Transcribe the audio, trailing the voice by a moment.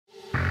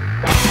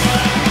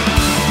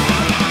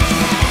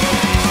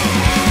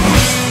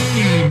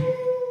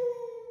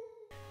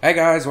Hey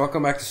guys,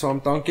 welcome back to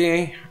Swamp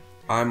Donkey.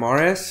 I'm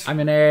Morris. I'm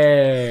in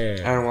air.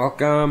 And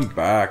welcome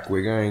back.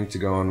 We're going to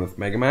go on with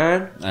Mega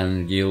Man.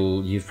 And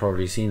you've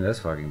probably seen this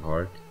fucking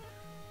part.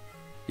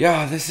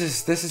 Yeah, this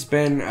has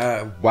been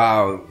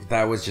wow,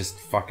 that was just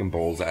fucking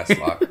balls ass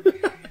luck.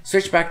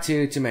 Switch back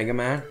to Mega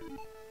Man.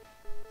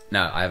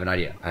 No, I have an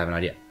idea.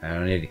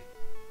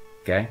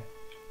 Okay?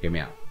 Hear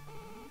me out.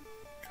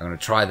 I'm gonna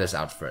try this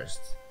out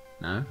first.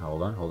 No?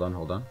 Hold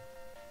on.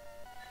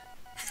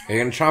 You're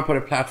gonna try and put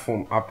a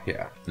platform up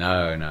here.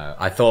 No.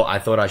 I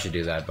thought I should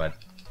do that, but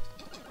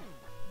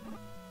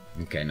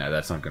okay, no,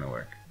 that's not gonna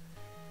work.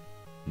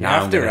 You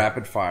have to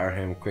rapid fire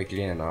him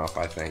quickly enough,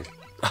 I think.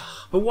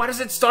 But why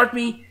does it start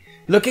me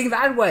looking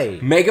that way?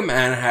 Mega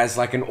Man has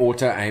like an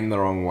auto aim the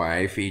wrong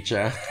way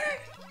feature.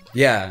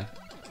 Yeah.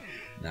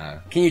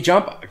 No. Can you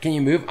jump? Can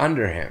you move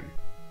under him?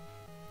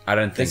 I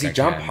don't think Does he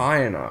jump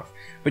high enough?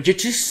 But you're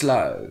too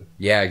slow.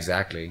 Yeah,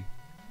 exactly.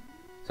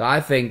 So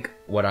I think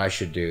what I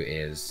should do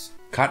is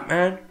Cut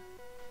Man?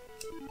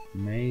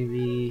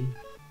 Maybe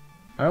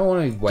I don't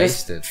want to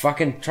waste it.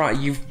 Fucking try.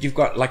 You've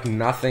got like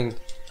nothing.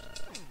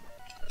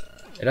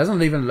 It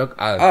doesn't even look.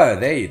 Oh,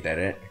 there you did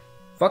it.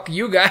 Fuck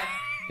you guys.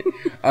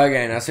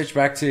 Okay, now switch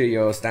back to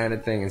your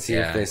standard thing and see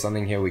if there's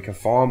something here we can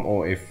farm,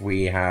 or if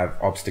we have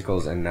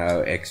obstacles and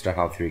no extra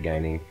health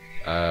regaining.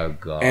 Oh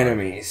god.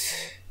 Enemies.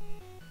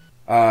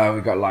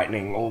 We got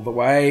lightning all the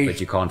way.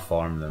 But you can't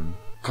farm them.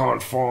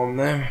 Can't farm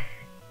them.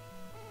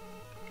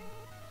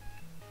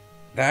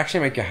 They actually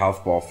make your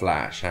health bar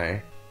flash,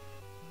 hey?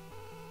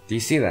 Do you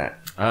see that?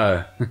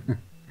 Oh.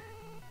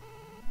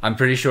 I'm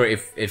pretty sure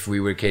if we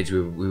were kids,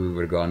 we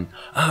would have gone,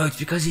 oh, it's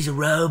because he's a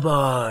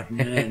robot.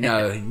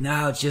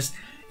 No, it's just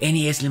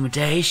NES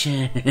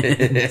limitations.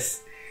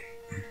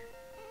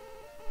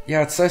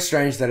 Yeah, it's so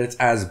strange that it's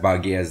as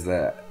buggy as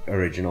the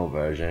original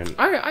version.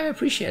 I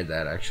appreciate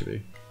that,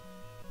 actually.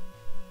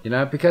 You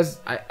know,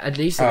 because at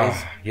least it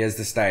is... Here's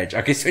the stage.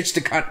 Okay, switch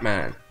to Cut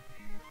Man.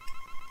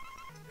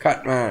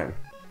 Cut Man.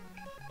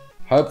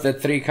 Hope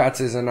that 3 cuts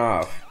is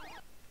enough.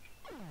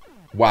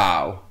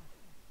 Wow.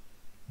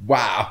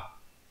 Wow.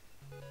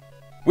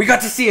 We got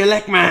to see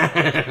Elect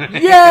Man!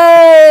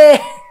 Yay!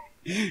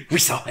 We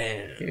saw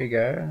him. Here you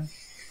go.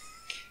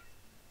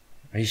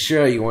 Are you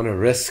sure you want to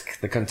risk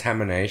the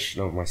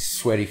contamination of my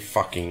sweaty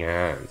fucking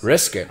hands?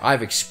 Risk it.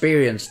 I've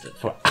experienced it.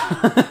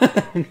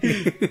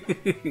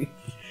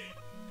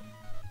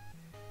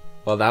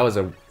 Well, that was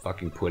a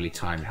fucking poorly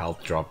timed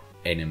health drop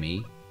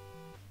enemy.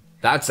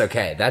 That's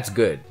okay. That's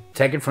good.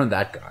 Take it from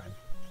that guy.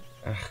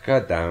 Ugh,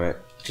 God damn it.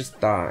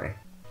 Just die.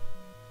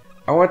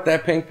 I want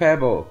that pink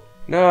pebble.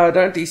 No,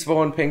 don't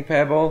despawn, pink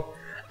pebble.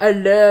 I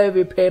love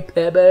you, pink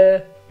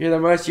pebble. You're the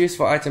most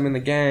useful item in the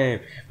game.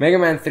 Mega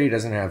Man 3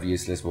 doesn't have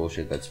useless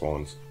bullshit that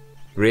spawns.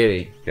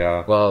 Really?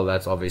 Yeah. Well,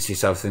 that's obviously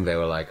something they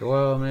were like,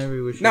 well, maybe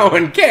we should... No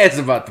one cares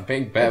about the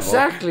pink pebble.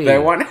 Exactly. They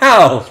want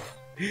health.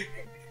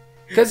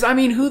 Because, I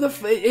mean,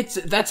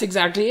 that's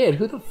exactly it.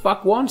 Who the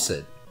fuck wants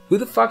it? Who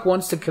the fuck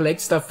wants to collect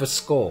stuff for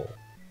score?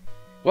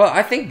 Well,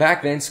 I think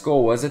back then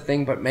score was a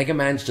thing, but Mega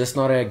Man's just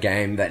not a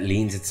game that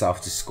leans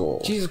itself to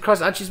score. Jesus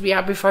Christ, I'd just be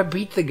happy if I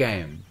beat the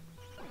game.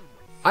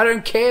 I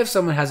don't care if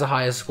someone has a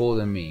higher score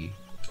than me.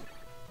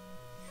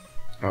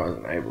 I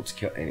wasn't able to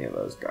kill any of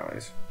those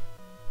guys.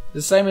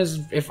 The same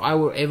as if I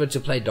were ever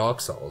to play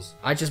Dark Souls.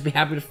 I'd just be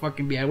happy to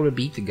fucking be able to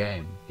beat the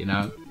game, you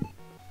know?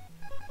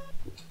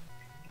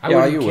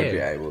 Yeah, you would be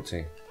able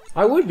to.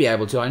 I would be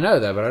able to, I know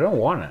that, but I don't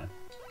want to. I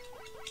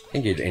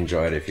think you'd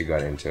enjoy it if you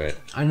got into it.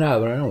 I know,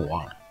 but I don't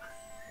want it.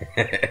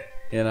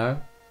 You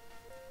know?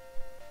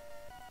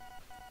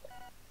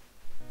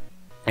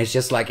 It's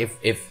just like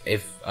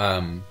if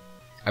I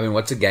mean,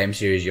 what's a game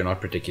series you're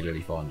not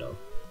particularly fond of?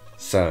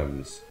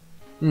 Sims.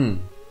 I'm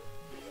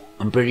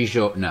pretty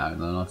sure... No,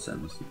 not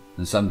Sims.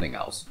 There's something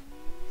else.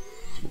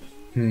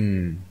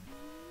 I'm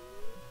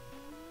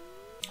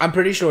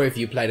pretty sure if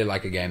you played it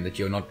like a game that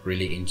you're not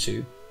really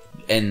into,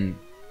 and,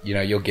 you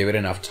know, you'll give it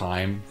enough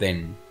time,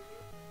 then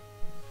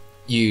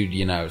you'd,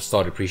 you know,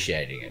 start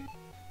appreciating it.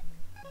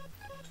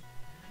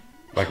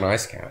 Like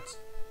Nice Cats.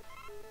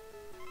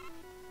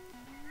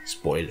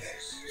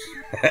 Spoilers.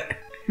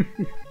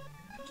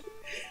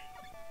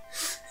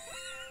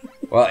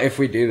 Well, if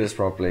we do this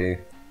properly,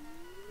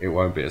 it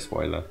won't be a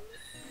spoiler.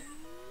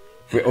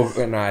 If we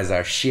organize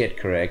our shit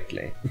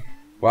correctly.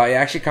 Well, you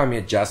actually come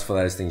here just for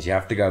those things. You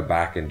have to go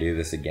back and do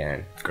this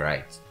again.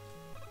 Great.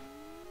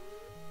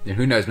 And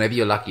who knows, maybe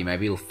you're lucky,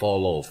 maybe you'll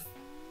fall off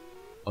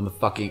on the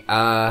fucking...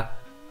 I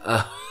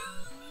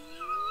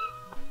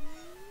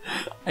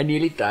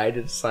nearly died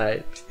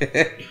inside.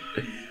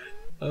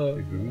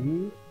 Oh,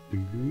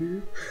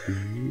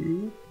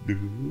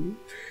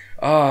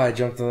 I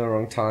jumped on the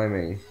wrong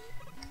timing.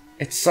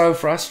 It's so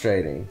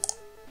frustrating.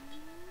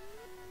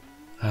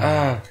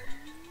 Mega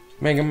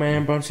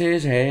Man bumps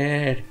his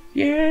head.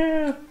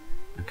 Yeah.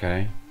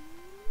 Okay.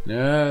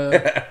 No.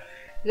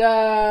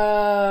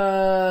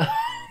 No.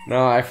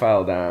 No, I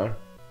fell down.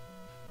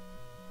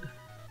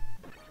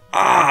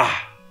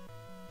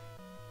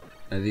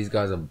 These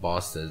guys are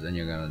bastards and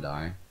you're gonna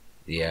die.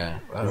 Yeah.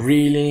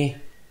 Really?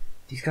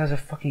 These guys are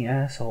fucking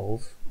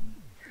assholes.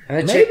 And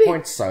the Maybe-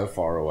 checkpoint's so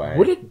far away.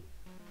 Would it?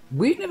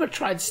 We've never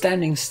tried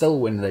standing still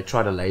when they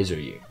try to laser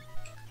you.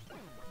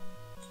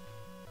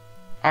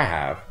 I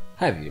have.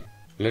 Have you?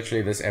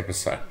 Literally this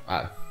episode.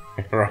 Oh.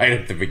 Right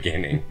at the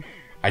beginning.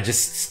 I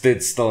just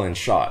stood still and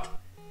shot.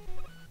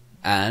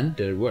 And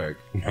did it work?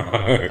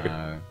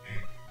 No.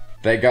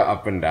 They go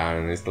up and down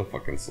and they still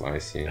fucking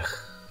slice you.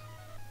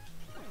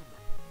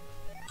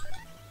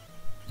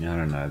 I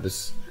don't know.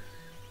 This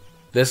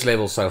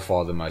level's so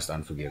far the most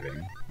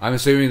unforgiving. I'm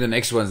assuming the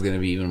next one's going to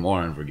be even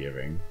more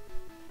unforgiving.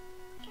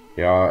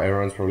 Yeah,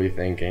 everyone's probably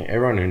thinking.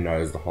 Everyone who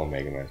knows the whole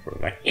Mega Man's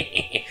probably like,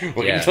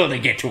 wait Yeah. until they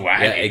get to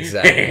one. Yeah,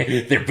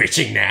 exactly. They're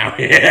bitching now.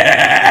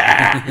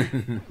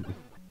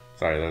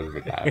 Sorry, that was a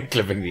bit loud.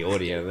 Clipping the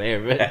audio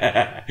there,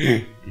 but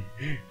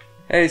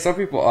Hey, some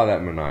people are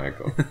that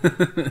maniacal.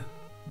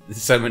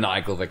 it's so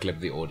maniacal they clip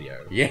the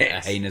audio.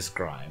 Yes. A heinous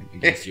crime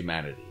against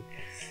humanity.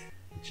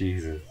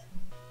 Jesus.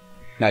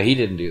 No, he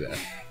didn't do that.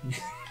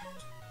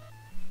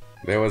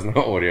 There was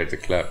no audio to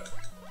clip.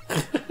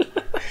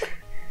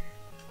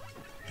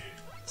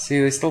 See,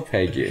 they still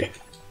peg you.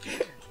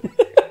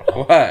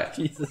 What?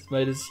 Jesus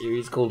made a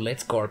series called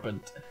Let's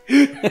Carpent.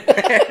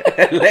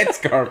 Let's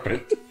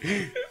carpet.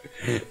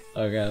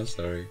 Okay, I'm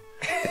sorry.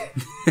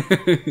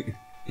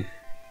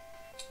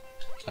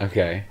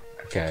 Okay.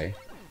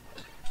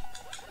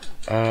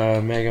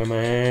 Mega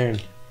Man.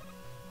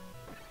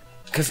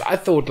 Because I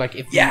thought, like,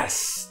 if...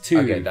 Yes! 2.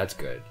 Okay, that's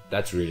good.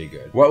 That's really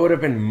good. What would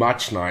have been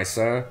much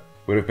nicer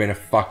would have been a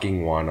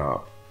fucking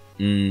 1-up.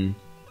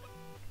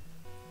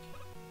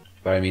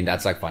 But I mean,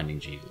 that's like finding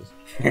Jesus.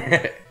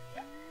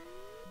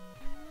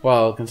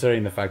 Well,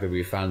 considering the fact that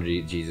we found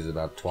Jesus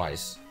about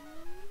twice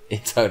in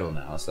total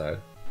now, so...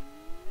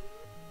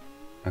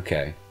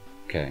 Okay.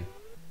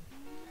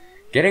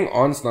 Getting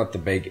on's not the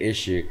big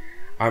issue.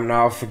 I'm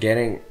now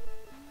forgetting...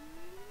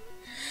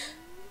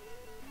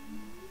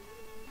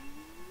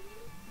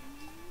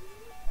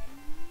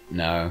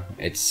 No,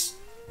 it's...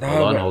 No,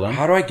 hold but on.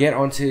 How do I get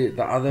onto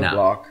the other No.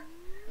 block?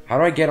 How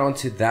do I get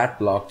onto that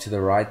block to the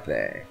right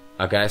there?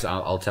 Okay, so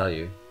I'll tell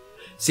you.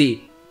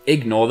 See,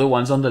 ignore the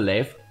ones on the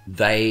left.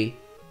 They...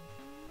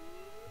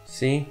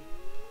 See?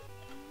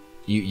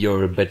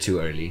 You're a bit too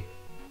early.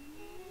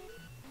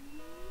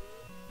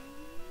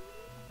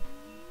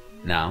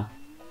 Now.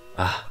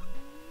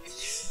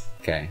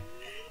 Okay.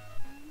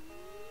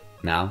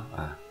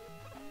 Now.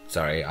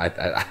 Sorry,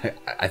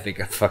 I think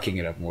I'm fucking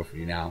it up more for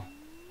you now.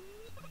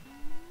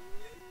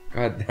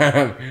 God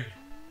damn.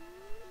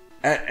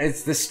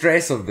 It's the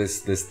stress of this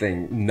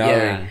thing. Knowing.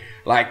 Yeah.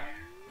 Like,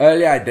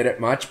 earlier I did it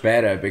much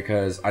better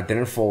because I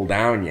didn't fall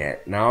down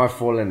yet. Now I've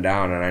fallen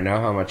down and I know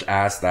how much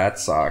ass that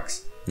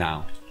sucks.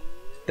 Now.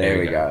 There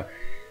we go.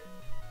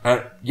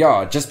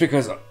 Yeah, just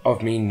because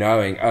of me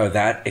knowing, oh,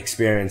 that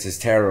experience is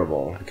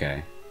terrible.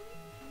 Okay.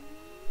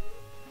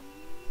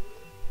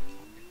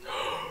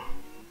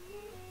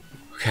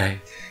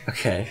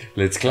 Okay.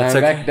 Let's climb okay.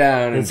 back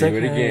down and It's do okay.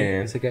 it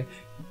again.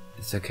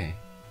 It's okay.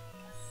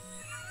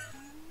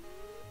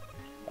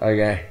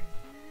 Okay.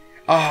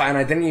 Oh, and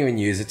I didn't even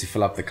use it to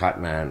fill up the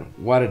cut, man.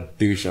 What a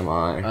douche am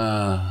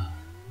I.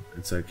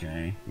 It's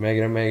okay.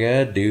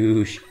 Mega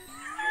douche.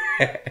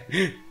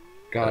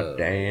 God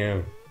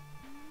damn.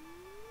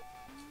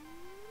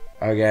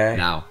 Okay.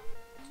 Now.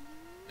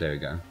 There we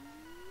go.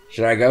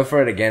 Should I go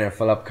for it again and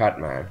fill up cut,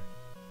 man?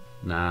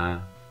 Nah.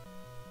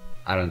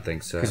 I don't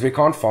think so. Because we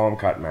can't farm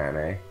cut, man,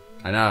 eh?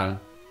 I know.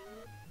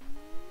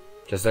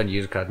 Just don't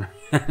use cut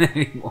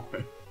anymore.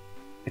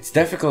 It's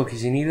difficult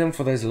because you need them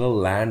for those little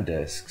land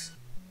discs.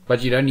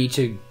 But you don't need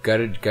to go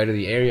to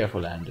the area for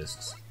land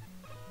discs.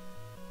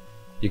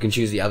 You can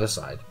choose the other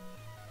side.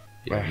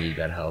 You don't need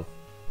that health.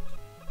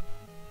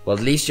 Well,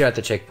 at least you're at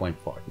the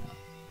checkpoint part,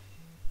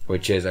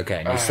 which is okay.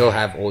 And you still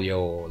have all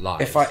your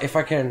lives. If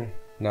I can,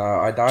 no,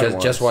 I died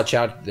once. Just watch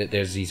out.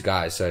 There's these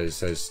guys. So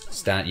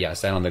stand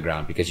on the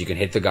ground because you can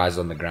hit the guys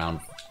on the ground.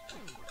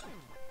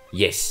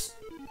 Yes,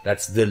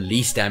 that's the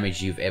least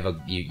damage you've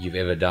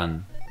ever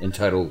done in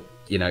total.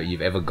 You know,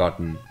 you've ever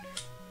gotten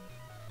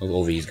with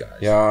all these guys.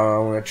 Yeah,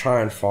 I'm gonna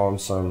try and farm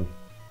some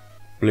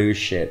blue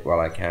shit while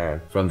I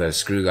can. From the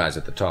screw guys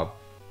at the top.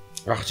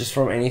 Oh, just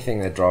from anything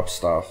that drops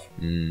stuff.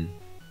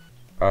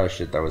 Oh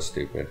shit, that was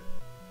stupid.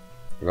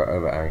 I got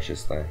over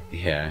anxious there.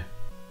 Yeah.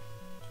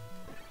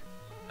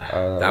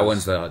 That That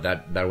was- one's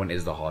that one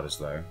is the hardest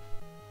though,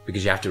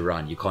 because you have to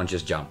run. You can't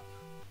just jump.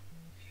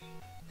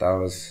 That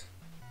was.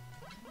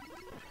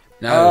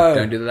 No,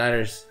 don't do the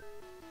ladders.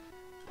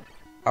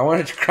 I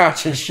wanted to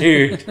crouch and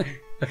shoot.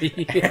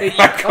 you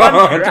I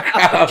can't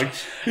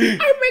crouch. I'm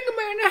Mega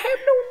Man. I have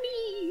no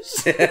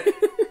knees.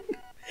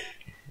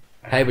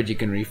 Hey, but you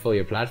can refill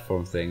your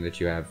platform thing that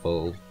you have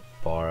full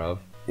bar of.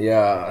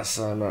 Yeah,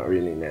 so not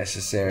really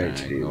necessary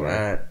to do ignore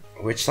that.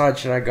 Which side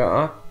should I go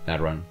up?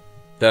 That one.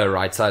 The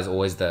right side is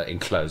always the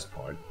enclosed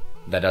part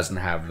that doesn't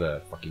have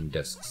the fucking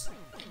discs.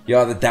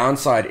 Yeah, the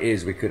downside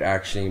is we could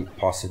actually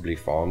possibly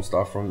farm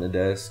stuff from the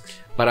discs.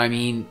 But I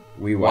mean,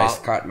 We while-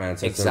 waste cut, man,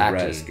 so Exactly.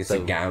 it's a risk. It's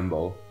So- a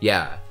gamble.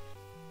 Yeah.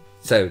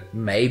 So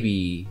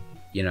maybe,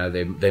 you know,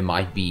 there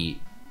might be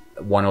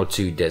one or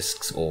two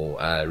discs or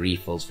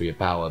refills for your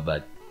power,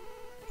 but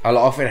a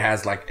lot of it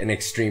has like an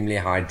extremely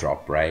high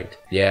drop rate.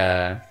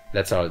 yeah,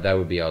 that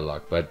would be our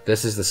luck. But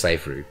this is the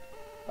safe route.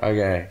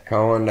 Okay,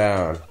 come on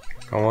down.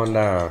 Come on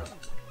down.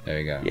 There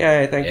we go.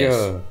 Yay, thank Yes.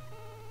 you.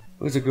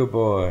 Who's a good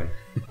boy?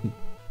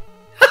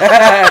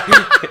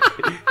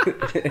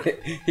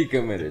 He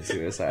committed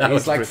suicide.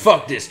 He's like,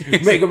 fuck this.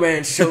 Mega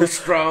Man's so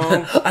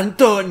strong.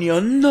 Antonio,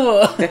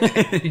 no!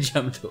 He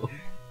jumped off.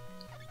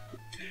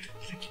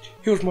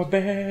 He was my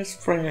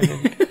best friend.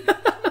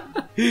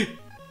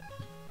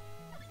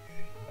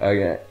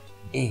 Okay.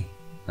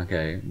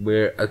 Okay,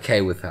 we're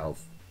okay with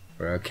health.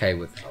 We're okay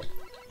with health.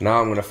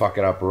 Now I'm gonna fuck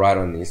it up right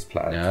on these No,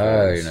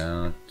 platforms. you're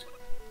not.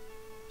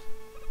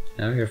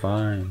 No, you're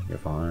fine. You're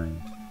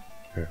fine.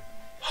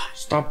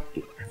 Stop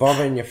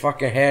bobbing your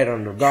fucking head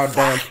on the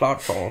goddamn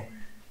platform.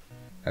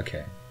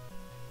 Okay.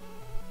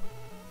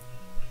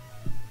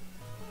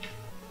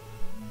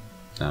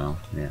 Oh,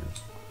 yeah.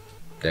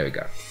 There we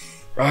go.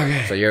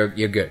 Okay. So you're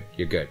good.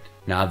 You're good.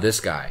 Now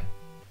this guy.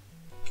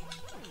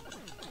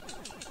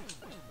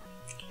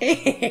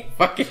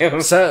 Fuck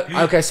him. So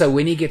okay, so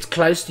when he gets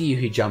close to you,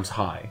 he jumps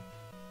high.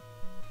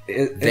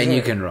 Then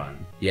you can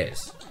run.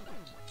 Yes.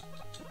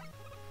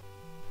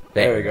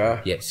 There we go.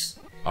 Yes.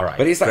 All right.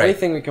 But he's the great. only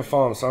thing we can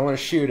farm, so I'm gonna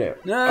shoot him.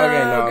 No,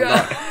 okay, no, I'm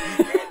God.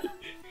 not.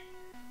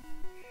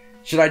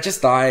 Should I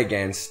just die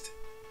against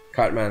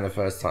Cutman the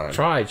first time?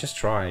 Just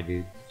try,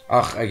 dude.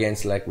 Ugh,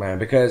 against Legman,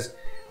 because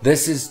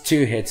this is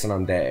 2 hits and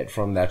I'm dead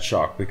from that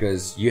shock,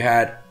 because you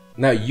had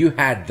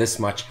this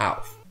much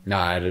health. No,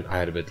 I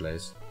had a bit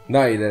less.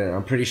 No, you didn't.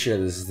 I'm pretty sure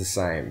this is the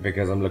same,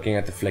 because I'm looking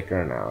at the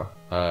flicker now.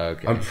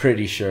 Okay. I'm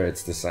pretty sure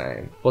it's the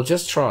same. Well,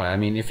 just try. I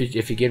mean, if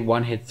you get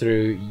one hit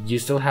through, you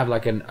still have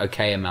like an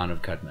okay amount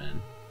of cut, man.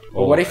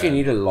 But what if you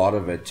need a lot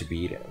of it to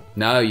beat him?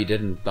 No, you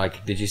didn't.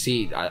 Like, did you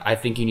see? I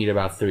think you need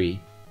about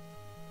 3.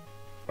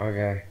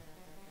 Okay.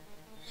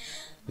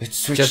 Let's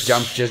switch.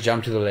 Just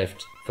jump to the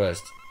left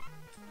first.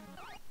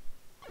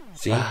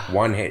 See?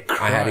 1 hit.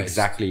 I had Christ.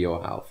 exactly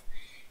your health.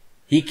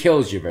 He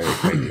kills you very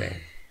quickly.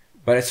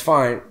 But it's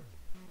fine.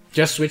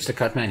 Just switch to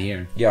cut man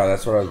here. Yeah,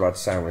 that's what I was about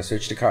to say. I'm going to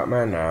switch to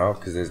Cutman now,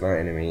 because there's no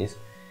enemies.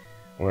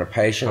 I'm going to How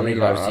patiently many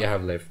go lives up. do you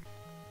have left?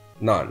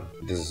 None.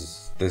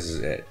 This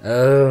is it.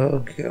 Oh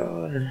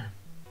god.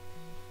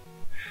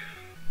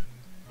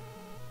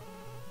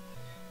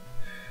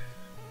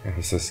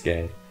 I'm so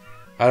scared.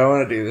 I don't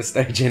want to do this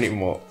stage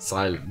anymore.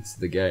 Silence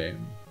the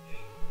game.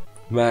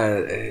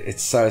 Man,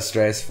 it's so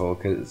stressful,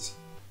 because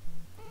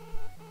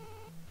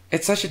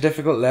it's such a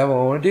difficult level.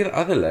 I want to do the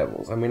other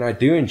levels. I mean, I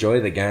do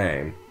enjoy the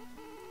game.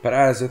 But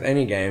as with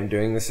any game,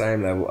 doing the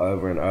same level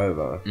over and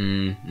over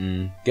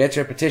gets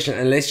repetition,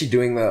 unless you're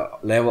doing the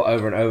level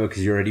over and over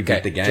because you already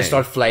beat the game. Just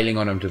start flailing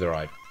on him to the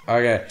right.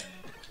 Okay.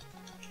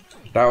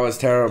 That was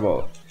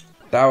terrible.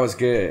 That was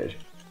good.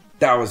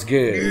 That was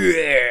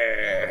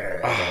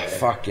good. Oh,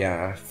 fuck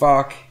yeah.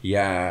 Fuck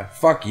yeah.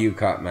 Fuck you,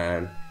 Cut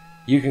Man.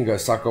 You can go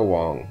suck a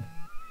Wong.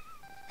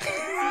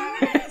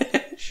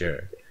 Sure.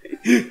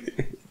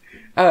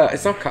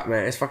 It's not Cut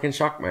Man, it's fucking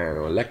Shock Man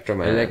or Electro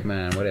Man. Elect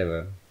man,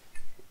 whatever.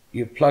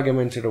 You plug him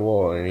into the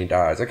wall and he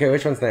dies. Okay,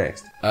 which one's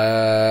next?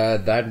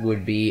 That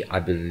would be, I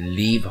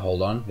believe,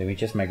 hold on, let me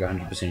just make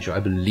 100% sure.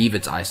 I believe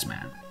it's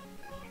Iceman.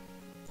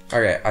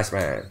 Okay,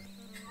 Iceman.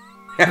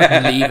 I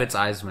believe it's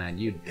Iceman,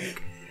 you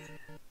dick.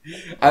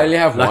 I only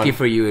have Lucky one.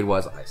 for you, it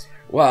was Iceman.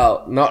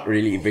 Well, not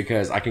really,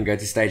 because I can go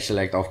to stage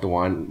select after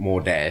one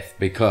more death,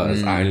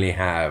 because I only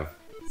have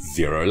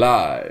 0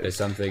 lives. There's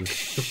something.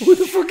 Who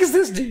the fuck is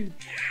this dude?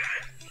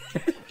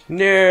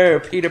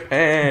 No, Peter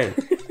Pan.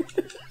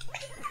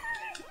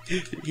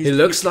 He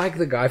looks like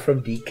the guy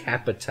from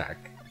Decap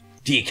Attack.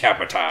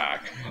 Decap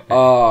Attack.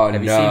 Oh,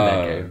 Have no. you seen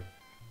that game?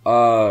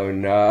 Oh,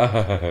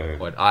 no.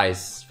 What,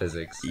 ice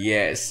physics?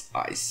 Yes,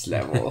 ice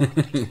level.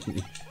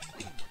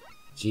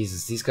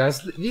 Jesus, these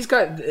guys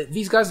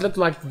look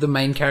like the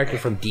main character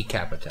from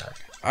Decap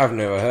Attack. I've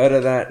never heard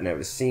of that,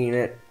 never seen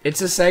it.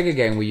 It's a Sega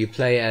game where you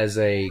play as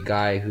a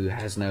guy who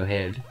has no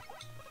head.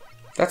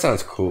 That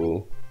sounds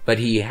cool. But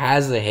he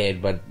has a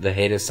head, but the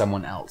head is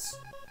someone else.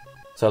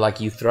 So like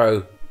you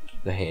throw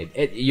the head.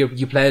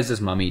 You play as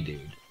this mummy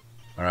dude.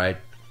 Alright?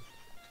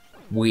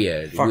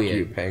 Weird. Fuck weird.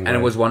 you, Penguin. And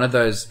it was one of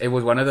those Fuck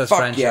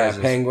franchises. yeah,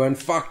 Penguin,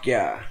 fuck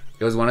yeah.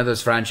 It was one of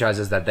those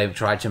franchises that they've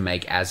tried to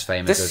make as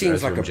famous This as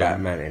seems like Earthworm a Jim.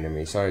 Batman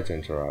enemy, sorry to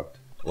interrupt.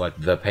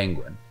 What, the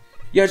Penguin?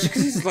 Yeah, just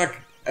because he's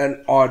like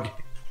an odd...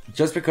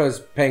 Just because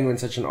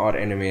Penguin's such an odd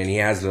enemy and he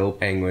has little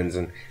penguins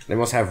and they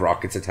must have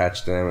rockets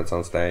attached to them at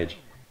some stage.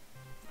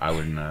 I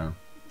wouldn't know.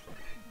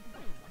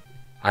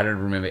 I don't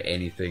remember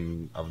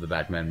anything of the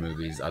Batman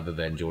movies other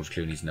than George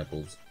Clooney's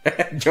nipples.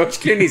 George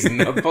Clooney's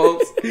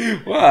nipples?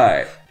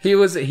 Why? He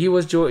was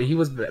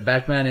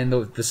Batman in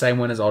the same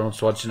one as Arnold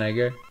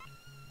Schwarzenegger,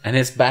 and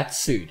his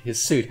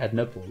suit had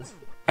nipples.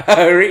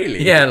 Oh,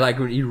 really? Yeah, like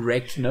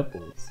erect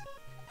nipples.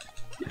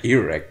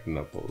 Erect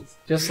nipples.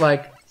 Just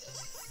like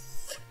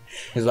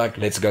he's like,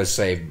 let's go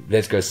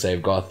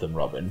save Gotham,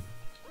 Robin.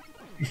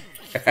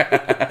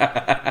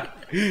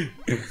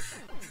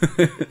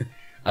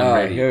 I'm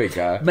ready. Here we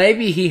go.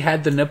 Maybe he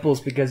had the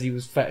nipples because he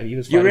was fat. He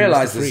was. You fighting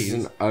realize Mr. this is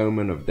Freeze. an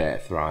omen of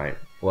death, right?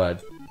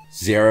 What?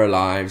 0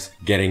 lives,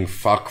 getting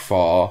fuck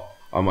far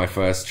on my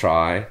first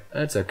try.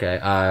 That's okay.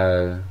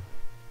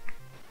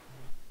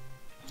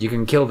 You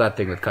can kill that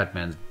thing with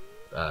Cutman's.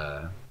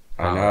 I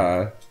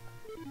know.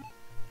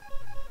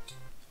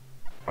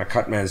 My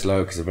Cutman's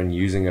low because I've been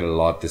using it a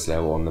lot this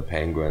level on the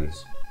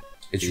penguins.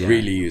 It's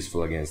really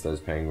useful against those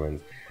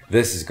penguins.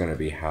 This is going to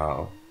be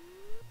hell.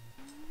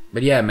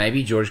 But yeah,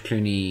 maybe George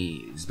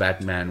Clooney's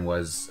Batman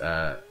was.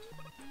 Wow!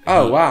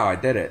 I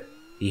did it.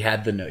 He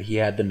had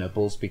the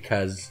nipples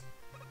because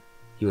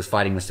he was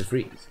fighting Mr.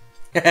 Freeze.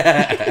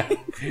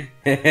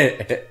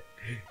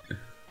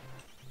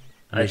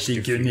 I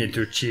think you need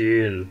to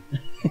chill.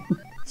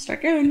 It's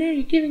like, oh no,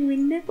 you're giving me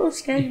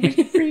nipples,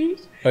 Mr.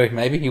 Freeze. Oh,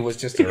 maybe he was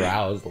just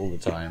aroused all the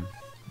time.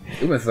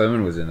 Uma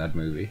Thurman was in that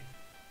movie,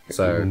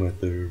 so Uma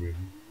Thurman.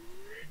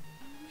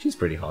 she's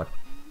pretty hot.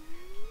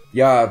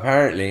 Yeah,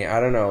 apparently. I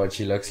don't know what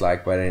she looks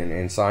like, but in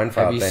Seinfeld...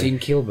 Have you seen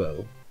Kill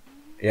Bill?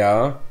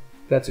 Yeah?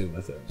 That's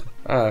Uma Thurman.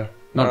 Oh.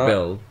 Not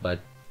Bill, but...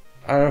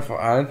 I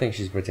don't think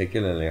she's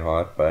particularly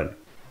hot, but...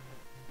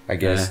 I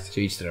guess...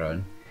 to each their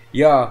own.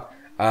 Yeah,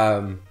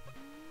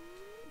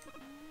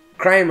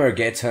 Kramer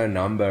gets her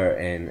number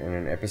in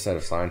an episode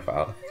of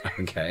Seinfeld.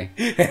 Okay.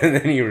 And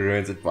then he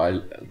ruins it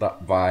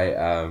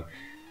by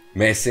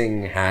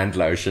messing hand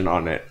lotion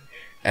on it.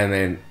 And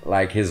then,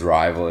 like, his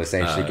rival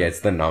essentially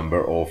gets the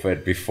number off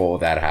it before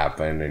that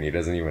happened, and he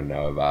doesn't even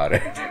know about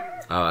it.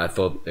 Oh, I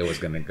thought it was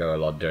going to go a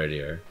lot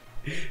dirtier.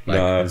 Like,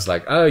 No. it's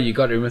like, oh, you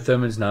got Uma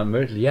Thurman's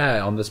number?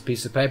 Yeah, on this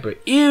piece of paper.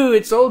 Ew,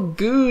 it's all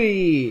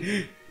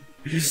gooey.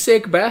 You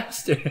sick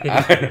bastard. I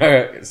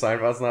know,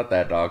 Seinfeld's not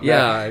that dark.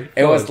 Yeah, No.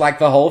 It was like,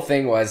 the whole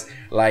thing was,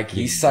 like,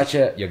 he's such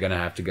a... You're going to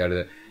have to go to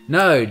the...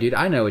 No, dude,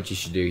 I know what you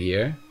should do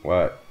here.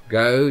 What?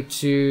 Go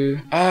to...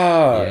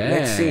 Oh, Yeah.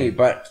 let's see.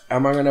 But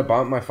am I going to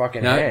bump my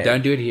fucking No, head?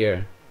 don't do it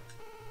here.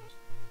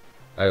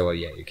 Oh, well,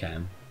 yeah, you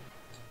can.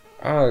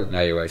 Oh,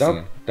 No, you're wasting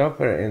it. don't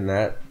put it in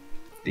that.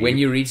 deep. When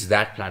you reach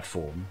that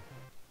platform...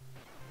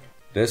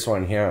 This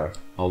one here.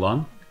 Hold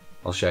on.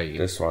 I'll show you.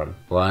 This one.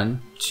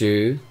 1,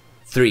 2,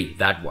 3.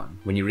 That one.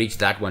 When you reach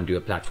that one, do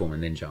a platform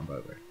and then jump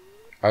over.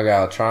 Okay,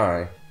 I'll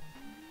try. There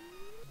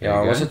Yeah, you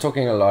I'm go. also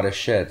talking a lot of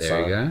shit, There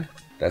so we go.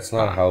 that's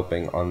not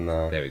helping on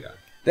the... There we go.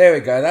 There we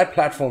go. That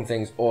platform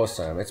thing's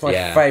awesome. It's my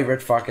Yeah.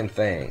 favorite fucking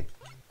thing.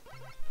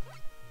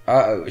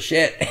 Uh-oh,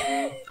 shit.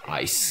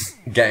 Ice.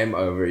 Game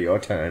over, your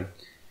turn.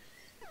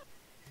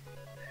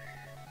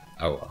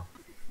 Oh, well.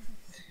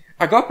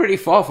 I got pretty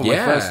far for my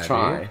Yeah, first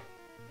try. dude.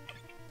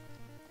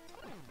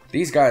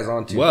 These guys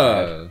aren't too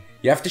Whoa. bad.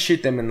 You have to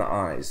shoot them in the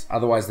eyes,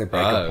 otherwise they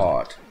break Oh.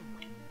 apart.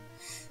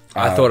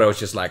 I thought I was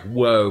just like,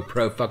 whoa,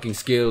 pro fucking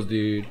skills,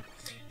 dude.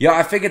 Yeah,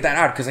 I figured that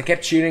out because I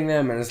kept shooting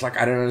them and it's like,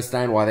 I don't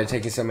understand why they're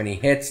taking so many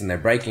hits and they're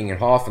breaking in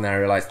half, and then I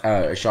realized,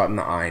 oh, a shot in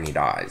the eye and he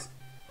dies.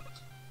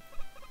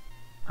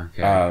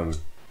 Okay.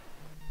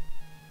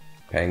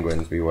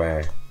 Penguins,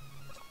 beware.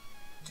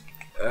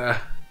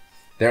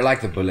 They're like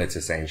the bullets,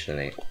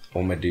 essentially.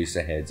 Or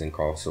Medusa heads in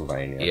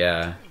Castlevania.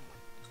 Yeah.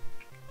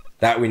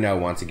 That we know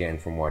once again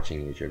from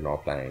watching YouTube,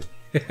 not playing.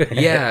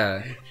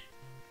 Yeah.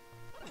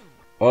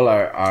 All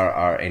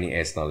our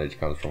NES knowledge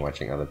comes from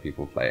watching other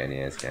people play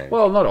NES games.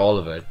 Well, not all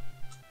of it.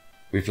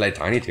 We played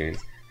Tiny Toons.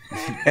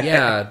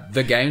 Yeah,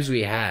 the games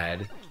we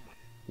had.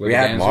 were We the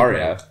had games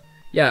Mario. played.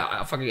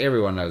 Yeah, fucking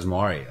everyone knows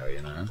Mario,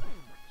 you know.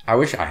 I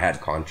wish I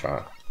had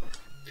Contra.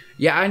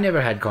 Yeah, I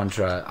never had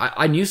Contra.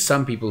 I knew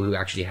some people who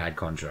actually had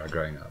Contra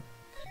growing up.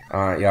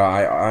 Yeah,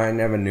 I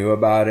never knew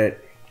about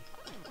it.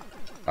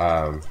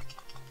 I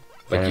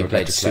But you never got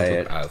played to Super... play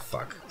it. Oh,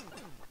 fuck.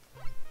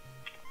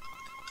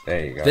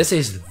 There you go. This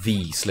is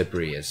the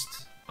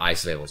slipperiest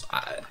ice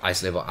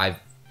level I've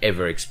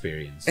ever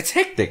experienced. It's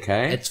hectic,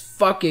 eh? It's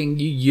fucking...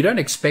 You don't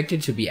expect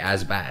it to be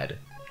as bad.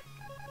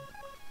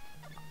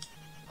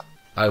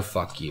 Oh,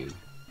 fuck you.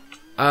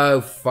 Oh,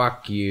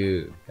 fuck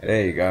you.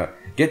 There you go.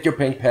 Get your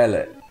pink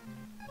pellet.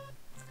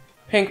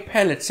 Pink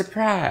pellet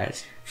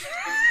surprise.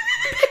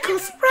 Pickle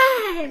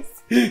surprise!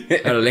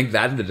 I'll link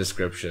that in the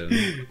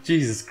description.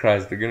 Jesus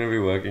Christ, they're gonna be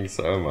working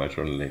so much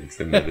on links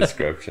in the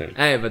description.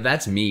 Hey, but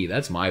that's me.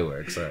 That's my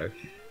work, so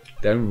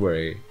don't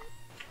worry.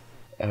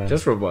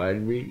 Just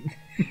remind me.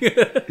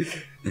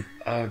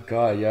 Oh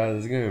god, yeah,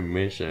 this is gonna be a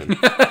mission.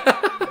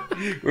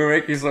 We're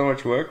making so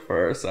much work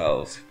for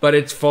ourselves. But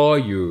it's for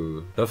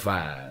you, the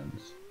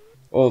fans.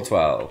 All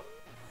 12.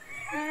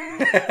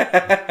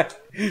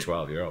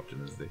 12, you're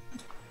optimistic.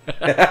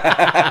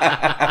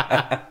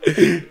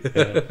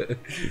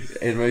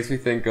 It makes me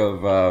think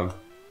of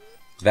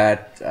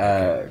that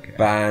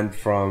band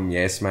from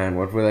Yes Man.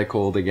 What were they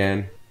called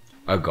again?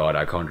 Oh god,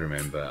 I can't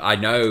remember. I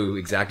know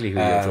exactly who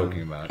you're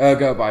talking about.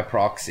 Ergo by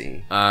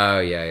Proxy. Oh,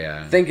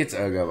 yeah. I think it's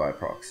Ergo by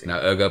Proxy. No,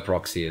 Ergo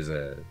Proxy is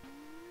a...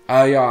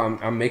 Oh yeah,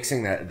 I'm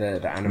mixing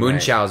the anime.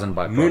 Munchausen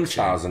by Proxy.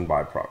 Munchausen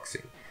by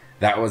Proxy.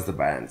 That was the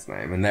band's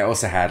name, and they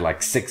also had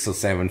like 6 or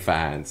 7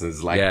 fans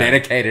as like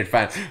dedicated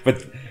fans.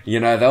 But you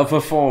know, they'll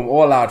perform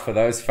all out for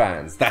those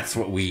fans. That's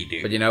what we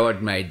do. But you know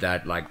what made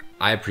that like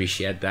I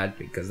appreciate that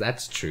because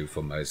that's true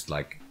for most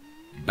like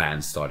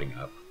bands starting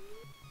up.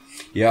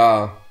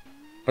 Yeah.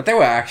 But they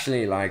were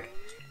actually like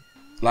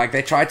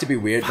they tried to be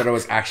weird, but it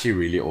was actually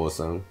really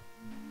awesome.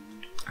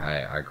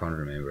 I can't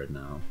remember it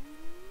now.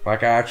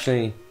 Like I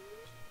actually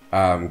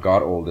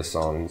got all the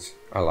songs.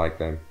 I like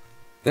them.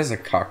 There's a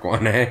cuck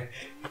one, eh?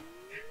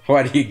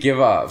 Why do you give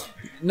up?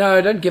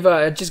 No, don't give up.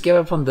 I just give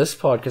up on this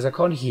part because I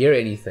can't hear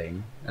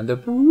anything. And the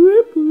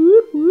boop,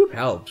 boop, boop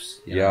helps.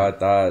 You know? Yeah, it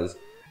does.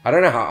 I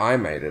don't know how I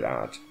made it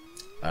out.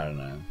 I don't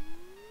know.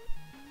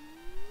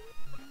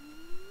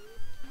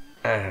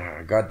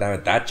 God damn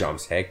it, that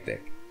jump's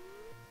hectic.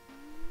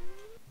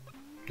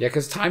 Yeah,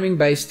 because timing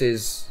based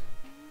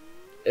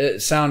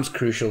it sounds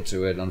crucial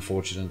to it,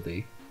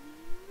 unfortunately.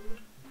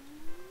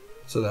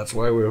 So that's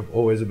why we're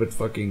always a bit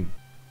fucking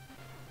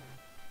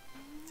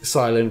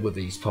silent with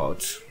these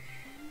parts.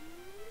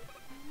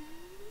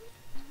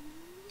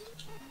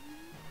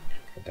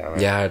 God damn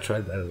it. Yeah, I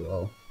tried that as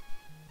well.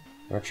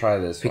 I'm gonna try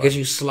this Because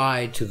you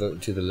slide to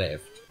the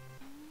left.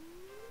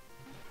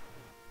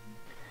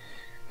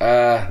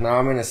 now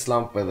I'm in a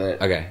slump with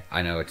it. Okay,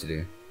 I know what to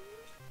do.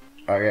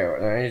 Okay,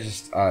 let me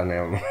just... Oh,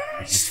 no.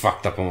 I just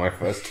fucked up on my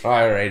first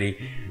try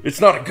already. It's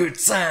not a good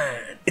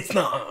sign. It's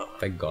not.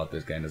 Thank God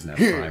this game doesn't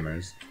have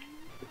timers.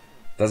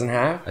 Doesn't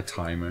have? A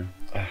timer.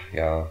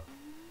 Yeah.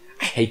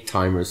 I hate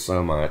timers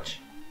so much.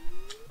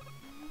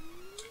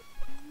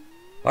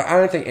 Like, I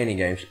don't think any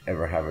game should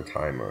ever have a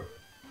timer.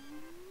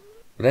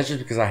 But that's just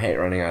because I hate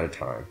running out of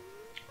time.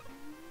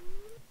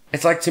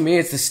 It's like, to me,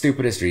 it's the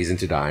stupidest reason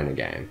to die in a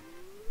game.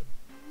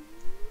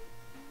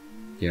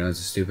 You know, it's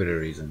a stupider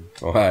reason.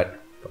 What?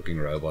 Fucking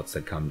robots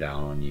that come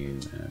down on you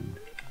and...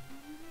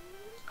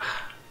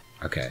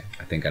 Okay,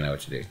 I think I know what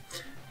to do.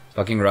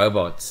 Fucking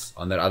robots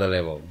on that other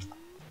level.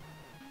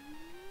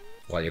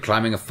 While you're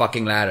climbing a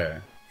fucking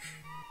ladder.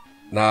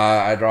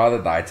 Nah, I'd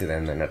rather die to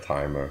them than a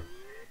timer.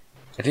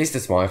 At least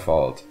it's my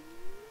fault.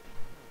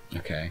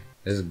 Okay,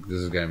 this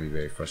is going to be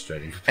very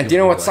frustrating. And do you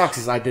know what sucks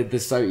is I did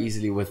this so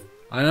easily with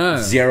I know.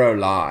 0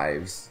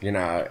 lives. You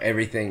know,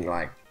 everything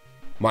like...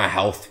 My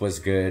health was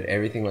good.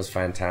 Everything was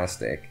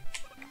fantastic.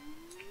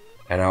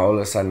 And now all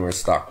of a sudden we're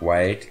stuck.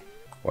 Wait.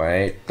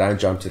 Don't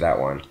jump to that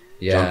one.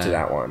 Yeah. Jump to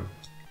that one.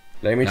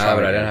 Let me try. No,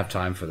 but I again. don't have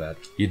time for that.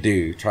 You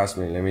do. Trust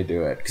me. Let me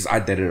do it. Because I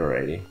did it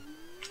already.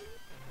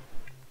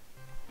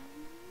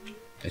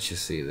 Let's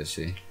just see. Let's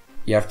see.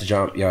 You have to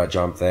jump. Yeah,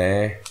 jump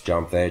there.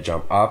 Jump there.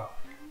 Jump up.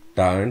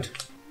 Don't.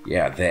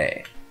 Yeah,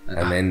 there.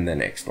 And then the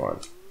next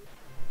one.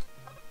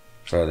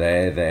 So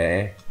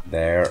there,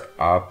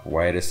 up.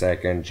 Wait a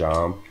second.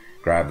 Jump.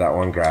 Grab that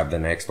one. Grab the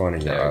next one.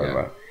 And you're There we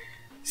over. go.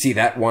 See,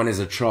 that one is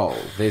a troll.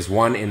 There's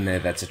one in there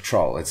that's a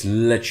troll. It's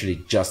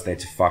literally just there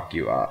to fuck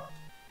you up.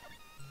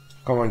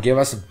 Come on, give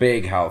us a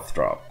big health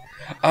drop.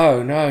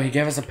 Oh no, he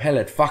gave us a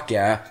pellet. Fuck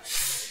yeah.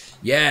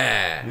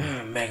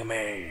 Yeah! Mega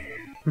Man.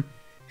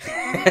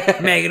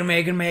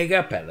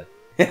 Mega pellet.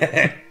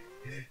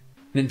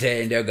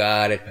 Nintendo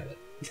got it, pellet.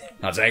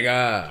 Not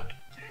Sega.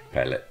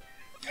 Pellet.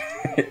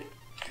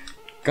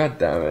 God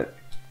damn it.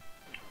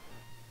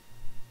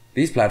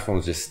 These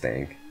platforms just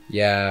stink.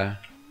 Yeah.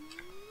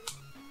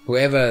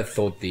 Whoever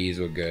thought these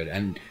were good,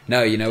 and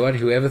no, you know what?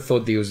 Whoever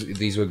thought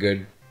these were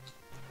good,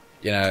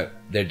 you know,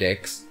 they're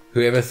dicks.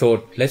 Whoever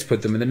thought, let's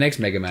put them in the next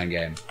Mega Man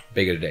game,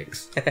 bigger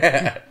dicks.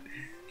 There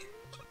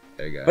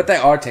you go. But they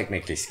are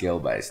technically skill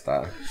based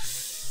though.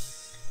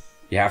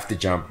 You have to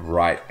jump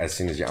right as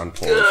soon as you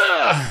unpause.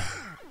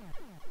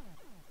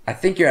 I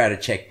think you're at a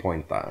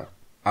checkpoint though.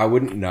 I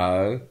wouldn't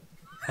know.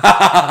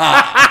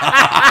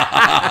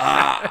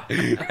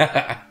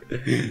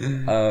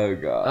 Oh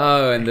god.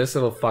 Oh, and this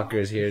little fucker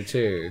is here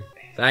too.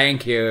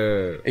 Thank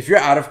you. If you're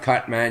out of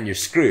cut, man, you're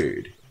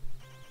screwed.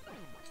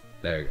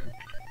 There we go.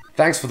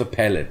 Thanks for the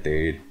pellet,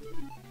 dude.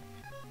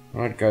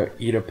 I'd go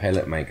eat a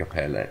pellet, make a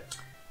pellet.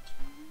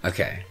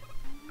 Okay.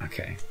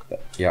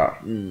 Yeah.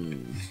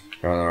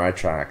 You're on the right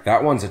track.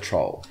 That one's a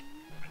troll.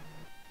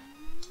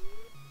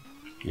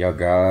 Yo,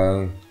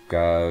 go,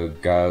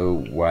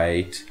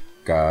 wait,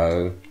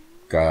 go.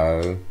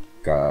 There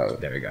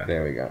we go.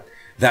 There we go.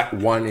 That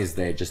one is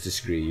there just to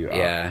screw you up.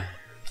 Yeah.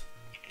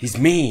 He's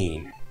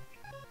mean.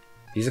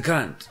 He's a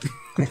cunt.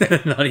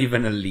 Not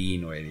even a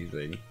lean or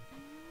anything.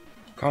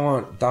 Come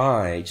on,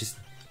 die. Just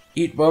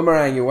eat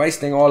boomerang. You're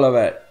wasting all of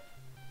it.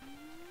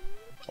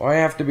 Why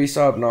you have to be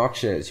so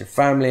obnoxious? Your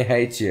family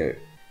hates you.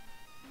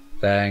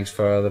 Thanks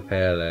for the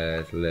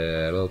pellet,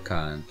 little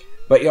cunt.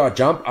 But yeah,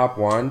 jump up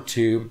 1,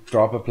 2,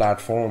 drop a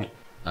platform.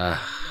 Because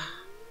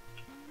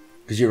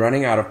you're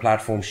running out of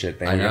platform shit,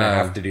 then I you're going to know.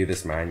 have to do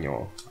this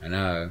manual. I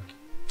know.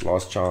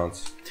 Last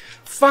chance.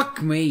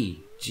 Fuck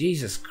me.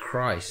 Jesus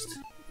Christ.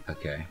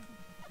 Okay.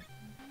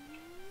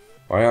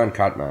 Why are you on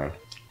cut, man?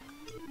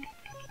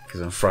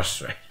 Because I'm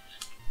frustrated.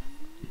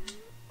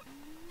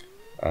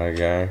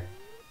 Okay.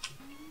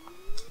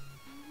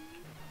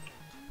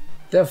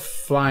 The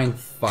flying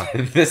fuck.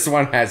 This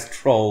one has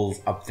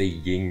trolls up the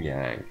yin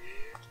yang.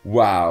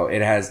 Wow,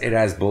 it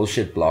has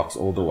bullshit blocks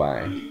all the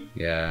way.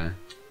 Yeah.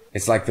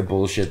 It's like the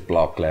bullshit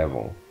block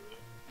level.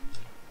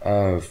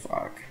 Oh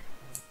fuck.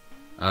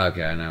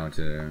 Okay, I know what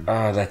to do.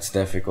 Oh, that's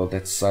difficult.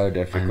 That's so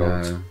difficult.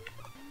 know.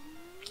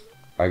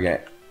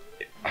 Okay.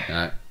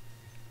 No.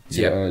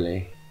 Too Yep.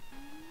 early.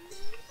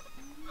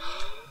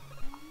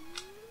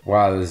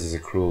 Wow, this is a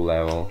cruel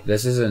level.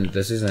 This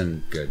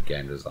isn't good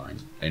game design,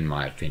 in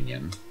my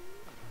opinion.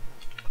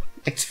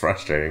 It's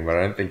frustrating, but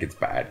I don't think it's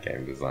bad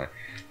game design.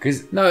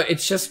 Cause No,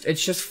 it's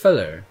just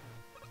filler.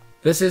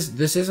 This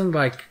isn't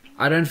like,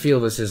 I don't feel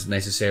this is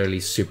necessarily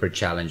super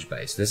challenge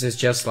based. This is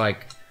just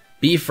like,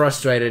 be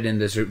frustrated in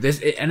this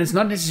and it's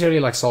not necessarily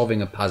like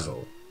solving a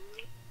puzzle,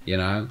 you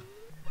know?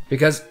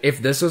 Because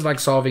if this was like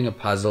solving a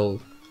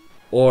puzzle,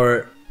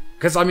 or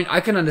because I mean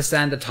I can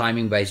understand the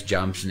timing based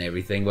jumps and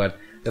everything, but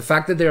the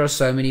fact that there are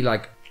so many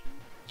like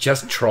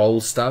just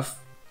troll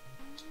stuff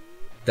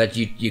that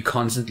you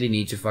constantly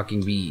need to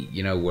fucking be,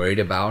 you know, worried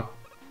about,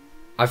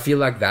 I feel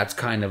like that's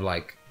kind of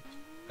like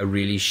a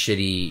really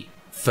shitty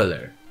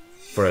filler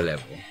for a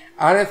level.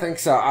 I don't think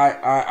so.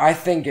 I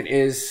think it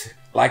is,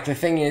 like, the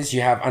thing is,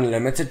 you have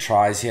unlimited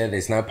tries here.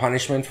 There's no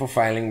punishment for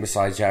failing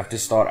besides you have to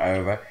start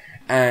over.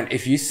 And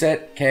if you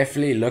sit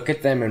carefully, look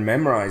at them and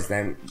memorize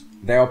them,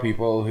 there are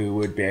people who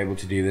would be able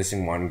to do this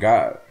in one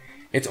go.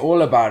 It's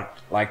all about,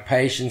 like,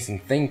 patience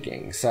and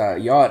thinking. So,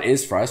 yeah, it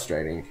is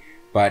frustrating,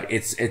 but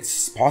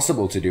it's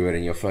possible to do it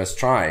in your first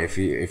try if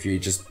you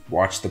just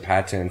watch the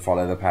pattern,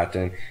 follow the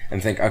pattern,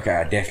 and think, okay,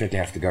 I definitely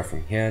have to go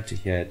from here to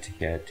here to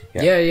here to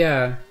here.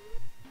 Yeah.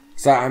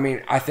 So, I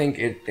mean, I think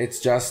it's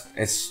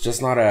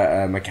just not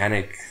a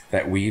mechanic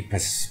that we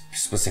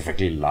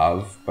specifically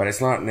love, but it's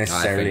not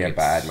necessarily a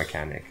bad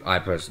mechanic. I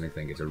personally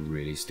think it's a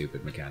really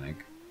stupid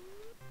mechanic.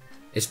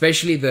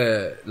 Especially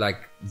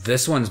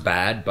this one's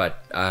bad,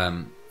 but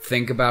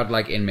think about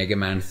like in Mega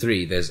Man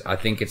 3, I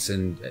think it's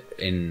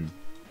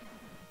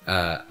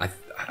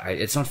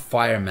it's not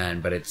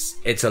Fireman, but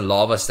it's a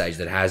lava stage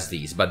that has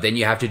these, but then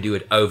you have to do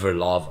it over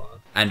lava.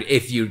 And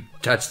if you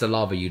touch the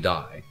lava, you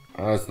die.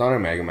 Oh, it's not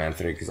in Mega Man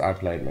 3, because I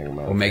played Mega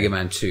Man 3. Or Mega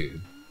Man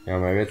 2. Yeah,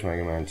 maybe it's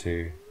Mega Man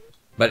 2.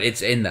 But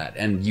it's in that,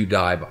 and you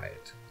die by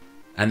it.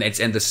 And it's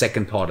in the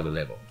second part of the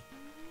level.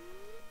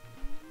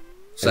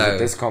 So, is it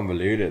this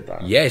convoluted, though?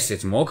 Yes,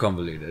 it's more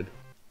convoluted.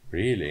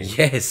 Really?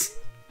 Yes.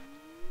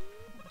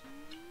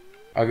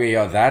 Okay,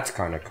 yeah, that's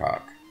kind of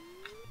cock.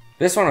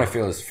 This one I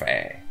feel is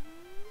fair.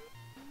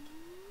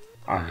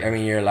 I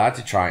mean, you're allowed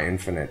to try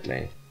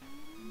infinitely.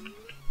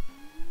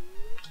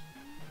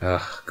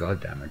 Ugh,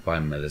 god damn it, by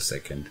a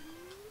millisecond.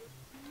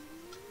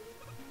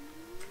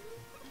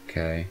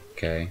 Okay.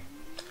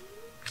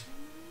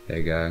 There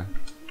you go.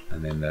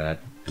 And then that,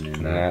 and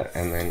then that.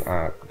 And then,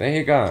 there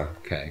you go.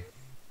 Okay.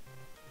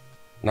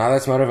 Now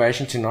that's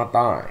motivation to not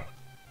die.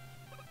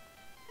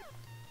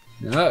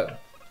 No.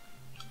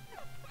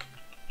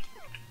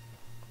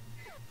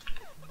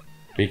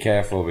 Be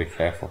careful, be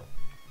careful.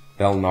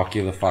 They'll knock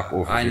you the fuck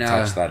off if you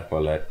touch that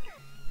bullet.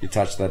 You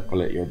touch that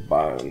bullet, you're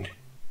boned.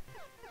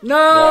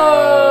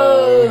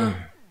 No!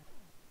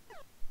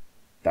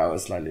 That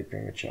was slightly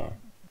premature.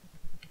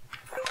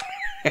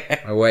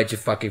 I'm way too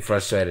fucking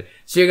frustrated.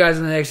 See you guys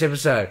in the next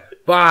episode.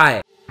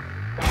 Bye!